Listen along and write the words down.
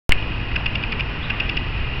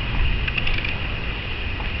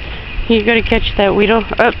You gotta catch that Weedle.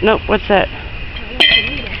 Oh, no, what's that?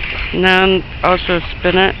 No, also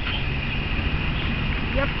spinnet.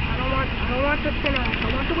 Yep, I don't want the spinnet.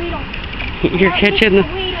 I want the Weedle. You're catching the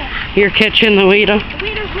Weedle. You're catching the Weedle. The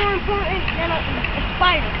Weedle's more important than a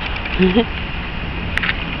spider.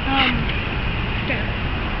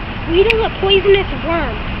 Weedle's a poisonous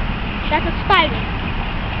worm. That's a spider.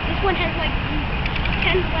 This one has like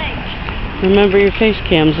 10 legs. Remember your face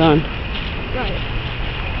cam's on. Right.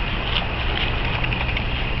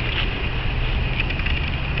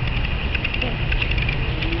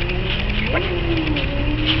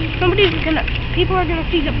 People are gonna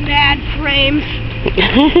see the bad frames.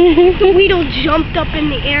 The Weedle jumped up in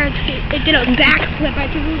the air. It did a backflip. I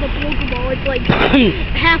threw the Pokeball. It's like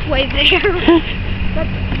halfway there.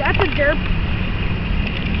 That's a derp.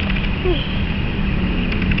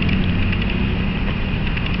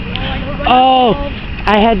 Oh,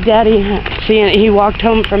 I had Daddy seeing. He walked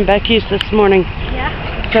home from Becky's this morning.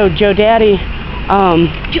 Yeah. So Joe Daddy.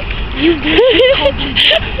 You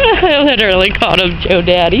I literally called him Joe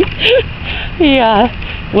Daddy. He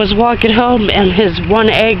was walking home and his one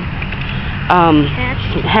egg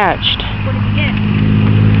hatched. What did you get?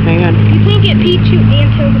 Hang on. You can't get Pichu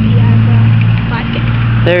and Togepi out of 5K.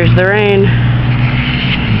 There's the rain.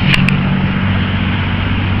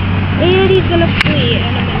 And he's gonna flee in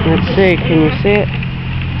a minute. Let's see. Can you see it?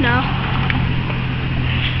 No.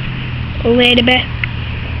 Wait a bit.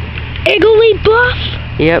 Igglybuff?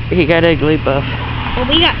 Yep, he got Igglybuff. Well,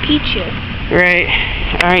 we got Pichu. Right.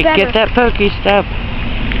 Alright, get that Pokestop.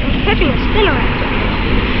 I'm catching a Spinarak.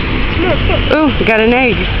 Ooh, got an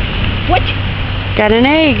egg. What? Got an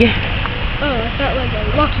egg. Oh, I thought like a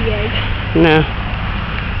lucky egg. No.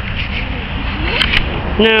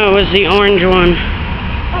 No, it was the orange one.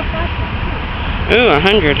 Oh, that's Ooh,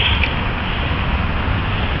 100. We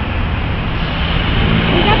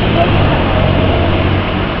got the Pokestop.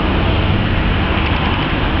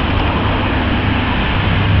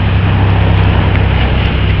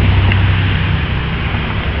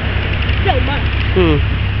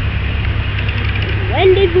 When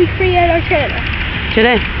did we create our channel?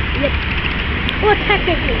 Today. Yep. Well,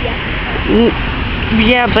 technically, yes.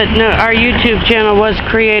 Yeah, but no, our YouTube channel was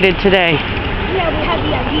created today. Yeah, we had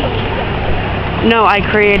the idea. No, I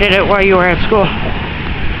created it while you were at school.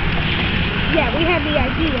 Yeah, we had the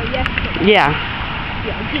idea yesterday. Yeah.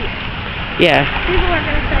 The idea. Yeah. People are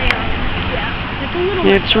going to say, yeah, it's a little...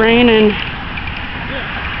 It's raining.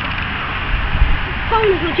 Phone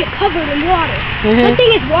is legit covered in water. That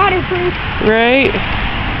thing is waterproof. Right.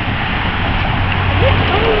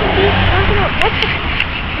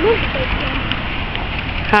 Move the face cam.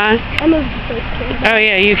 Huh? I moved the face cam. Oh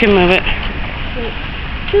yeah, you can move it. Wait.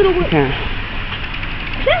 Okay.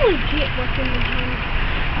 Is that legit what's in the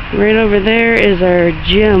gym? Right over there is our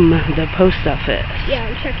gym, the post office. Yeah,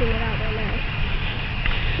 I'm checking it out right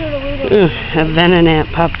now. Ooh, a Venonat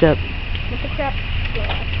popped up. What the crap?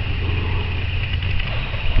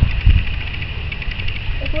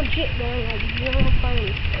 It's legit going like 0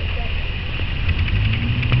 frames.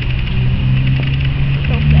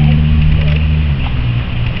 So bad.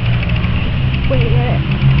 Wait a minute.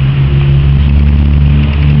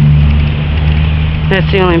 That's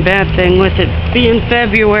the only bad thing with it being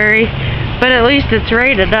February, but at least it's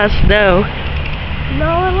rated us though. No,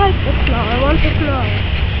 I like the snow. I want the snow.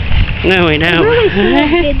 No, we don't. I really should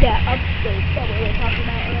have did that upstate that we were talking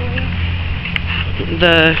about earlier.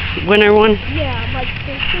 The winter one? Yeah, like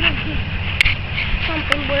there should have been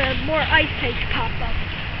something where more ice takes pop up.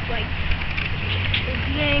 Like the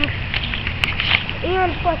Yanks.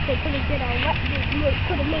 And plus they could have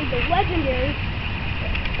made the legendary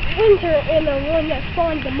winter, and the one that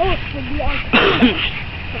spawned the most would be Arcanine.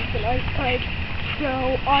 Something ice type,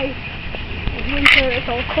 snow, ice, winter, it's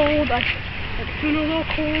all cold, Arcanine is all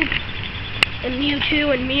cold, and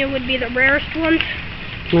Mewtwo and Mew would be the rarest ones.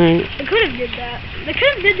 Right. They could have did that. They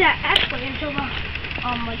could have did that actually until the,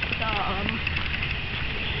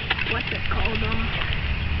 what's it called,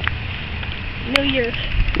 New Year's.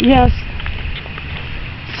 Yes.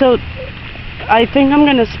 So, I think I'm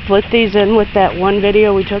going to split these in with that one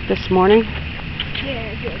video we took this morning.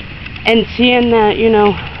 Yeah, good. And seeing that, you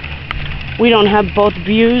know, we don't have both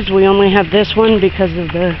views, we only have this one because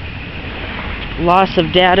of the loss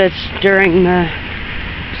of data during the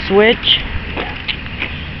switch.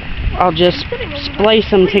 I'll just splice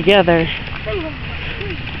them together.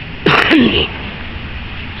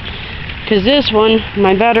 Because this one,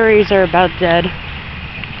 my batteries are about dead.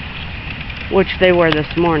 Which they were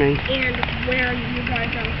this morning. And where you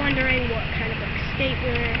guys are wondering what kind of like state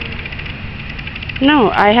we're in. No,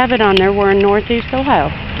 I have it on there. We're in Northeast Ohio.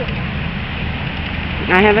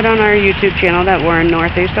 I have it on our YouTube channel that we're in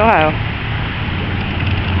Northeast Ohio.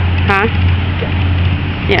 Huh?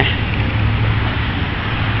 Yeah.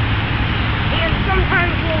 And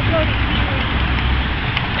sometimes we'll go to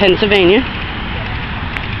Pennsylvania.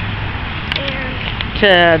 and To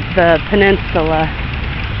the peninsula.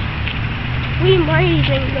 we might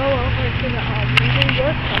even go over to the New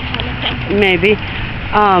York sometime or something. Maybe.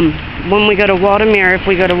 When we go to Waldameer, if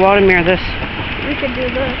we go to Waldameer this, We could do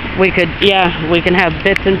this. we can have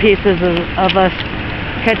bits and pieces of us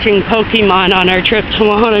catching Pokemon on our trip to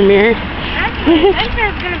Waldameer. Actually, I think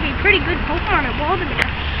there's going to be pretty good Pokemon at Waldameer.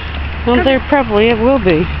 Well, there probably it will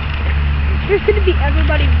be. There's going to be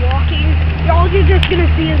everybody walking. All you're just going to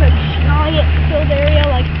see is a giant filled area,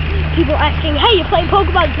 like people asking, hey, you playing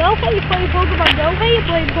Pokemon Go? Hey, you playing Pokemon Go? Hey, you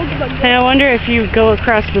playing Pokemon Go? Hey, I wonder if you go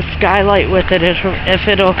across the skylight with it, if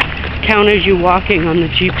it'll count as you walking on the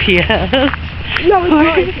GPS. No, it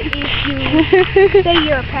won't if you say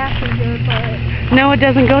you're a passenger, but... No, it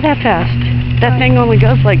doesn't go that fast. That thing only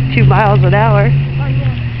goes like 2 miles an hour. Oh,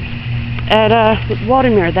 yeah. At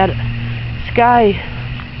Waldameer, that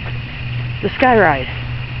the sky ride.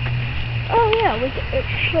 Oh, yeah,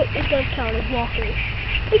 it does count as walking.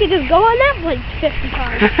 We could just go on that like 50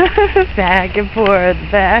 times. Back and forth,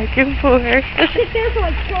 back and forth. Sit there for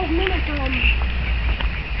like 12 minutes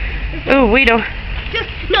Ooh, we don't.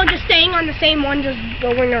 just staying on the same one, just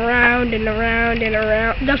going around and around and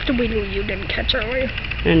around. That's the Weedle you didn't catch earlier.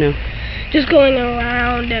 I know. Just going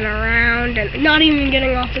around and around and not even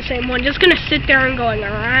getting off the same one. Just gonna sit there and going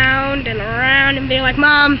around and being like,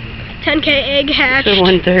 Mom, 10K egg hatched. It's a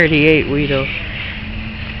 138 Weedle.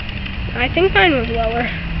 I think mine was lower.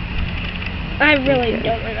 I really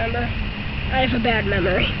don't remember. I have a bad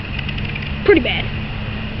memory. Pretty bad.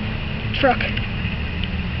 Truck.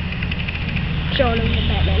 Showing him the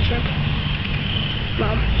Batman truck.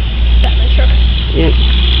 Mom, Batman truck. Yep.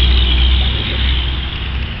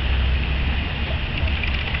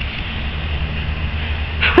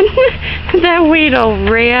 That Weedle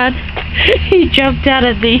ran. He jumped out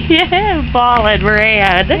of the ball and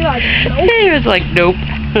ran. You're like, nope. He was like, nope.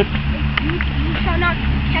 You shall not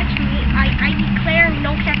catch me. I declare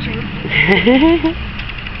no catching.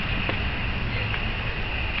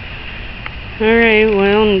 Alright,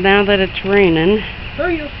 well, now that it's raining,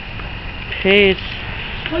 Hurry up. peace.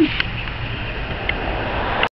 Peace.